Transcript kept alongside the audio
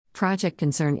Project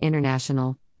Concern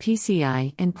International,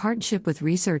 PCI, in partnership with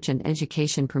Research and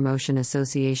Education Promotion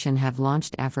Association have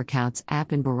launched AfriCouts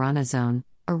app in Borana Zone,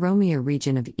 Oromia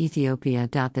region of Ethiopia.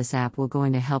 This app will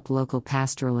going to help local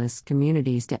pastoralist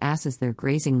communities to access their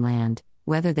grazing land,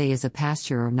 whether they is a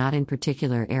pasture or not in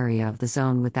particular area of the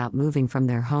zone without moving from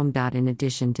their home. In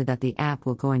addition to that, the app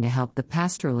will going to help the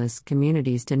pastoralist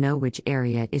communities to know which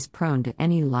area is prone to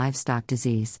any livestock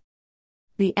disease.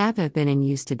 The app have been in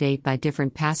use to date by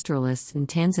different pastoralists in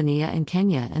Tanzania and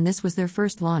Kenya, and this was their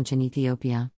first launch in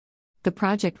Ethiopia. The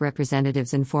project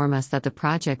representatives inform us that the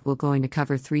project will going to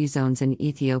cover 3 zones in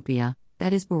Ethiopia,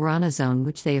 that is Borana Zone,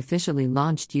 which they officially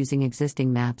launched using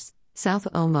existing maps, South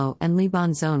Omo and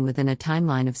Liban Zone within a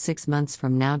timeline of 6 months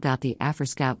from now. The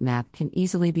AfriScout map can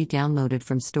easily be downloaded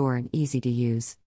from store and easy to use.